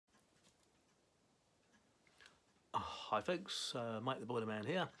Hi folks, Mike the Boiler Man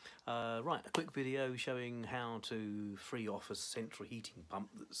here. Right, a quick video showing how to free off a central heating pump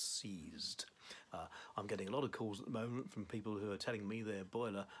that's seized. I'm getting a lot of calls at the moment from people who are telling me their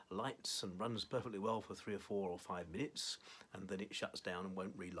boiler lights and runs perfectly well for 3 or 4 or 5 minutes and then it shuts down and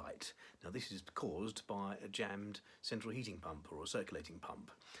won't relight. Now this is caused by a jammed central heating pump or a circulating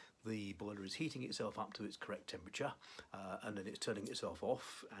pump. The boiler is heating itself up to its correct temperature and then it's turning itself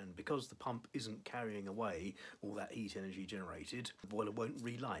off, and because the pump isn't carrying away all that heat energy generated, the boiler won't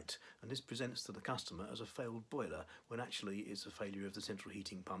relight, and this presents to the customer as a failed boiler when actually it's a failure of the central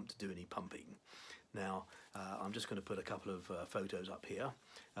heating pump to do any pumping. Now I'm just going to put a couple of photos up here.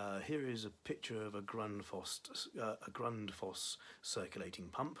 Here is a picture of a Grundfos circulating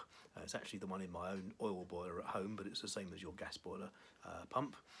pump. It's actually the one in my own oil boiler at home, but it's the same as your gas boiler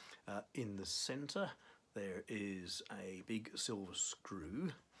pump. In the centre there is a big silver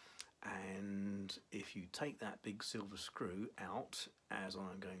screw, and if you take that big silver screw out, as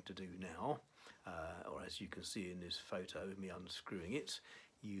I'm going to do now, or as you can see in this photo of me unscrewing it,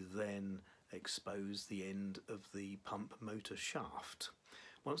 you then expose the end of the pump motor shaft.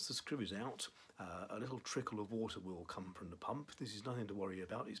 Once the screw is out, a little trickle of water will come from the pump. This is nothing to worry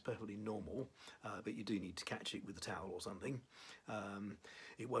about, it's perfectly normal, but you do need to catch it with a towel or something.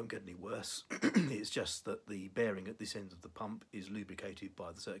 It won't get any worse. It's just that the bearing at this end of the pump is lubricated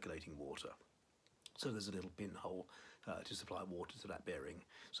by the circulating water. So there's a little pinhole to supply water to that bearing.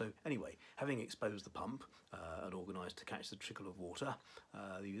 So anyway, having exposed the pump and organised to catch the trickle of water,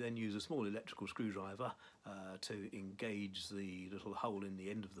 you then use a small electrical screwdriver to engage the little hole in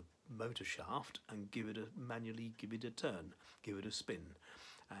the end of the motor shaft and manually give it a turn, give it a spin.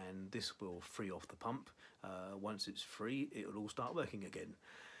 And this will free off the pump. Once it's free, it will all start working again.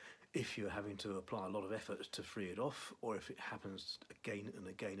 If you're having to apply a lot of effort to free it off, or if it happens again and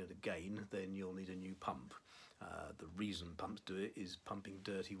again and again, then you'll need a new pump. The reason pumps do it is pumping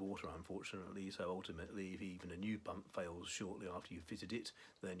dirty water, unfortunately, so ultimately if even a new pump fails shortly after you've fitted it,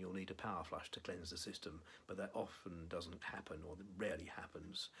 then you'll need a power flush to cleanse the system, but that often doesn't happen, or rarely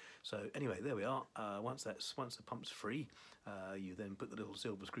happens. So anyway, there we are. Once the pump's free, you then put the little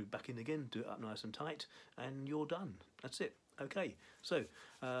silver screw back in again, do it up nice and tight, and you're done. That's it. Okay, so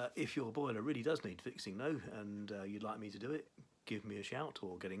if your boiler really does need fixing though, and you'd like me to do it, give me a shout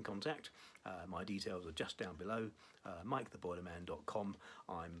or get in contact. My details are just down below, miketheboilerman.com.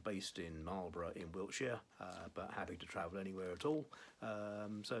 I'm based in Marlborough in Wiltshire, but happy to travel anywhere at all.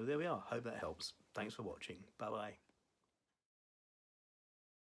 So there we are, hope that helps. Thanks for watching, bye bye.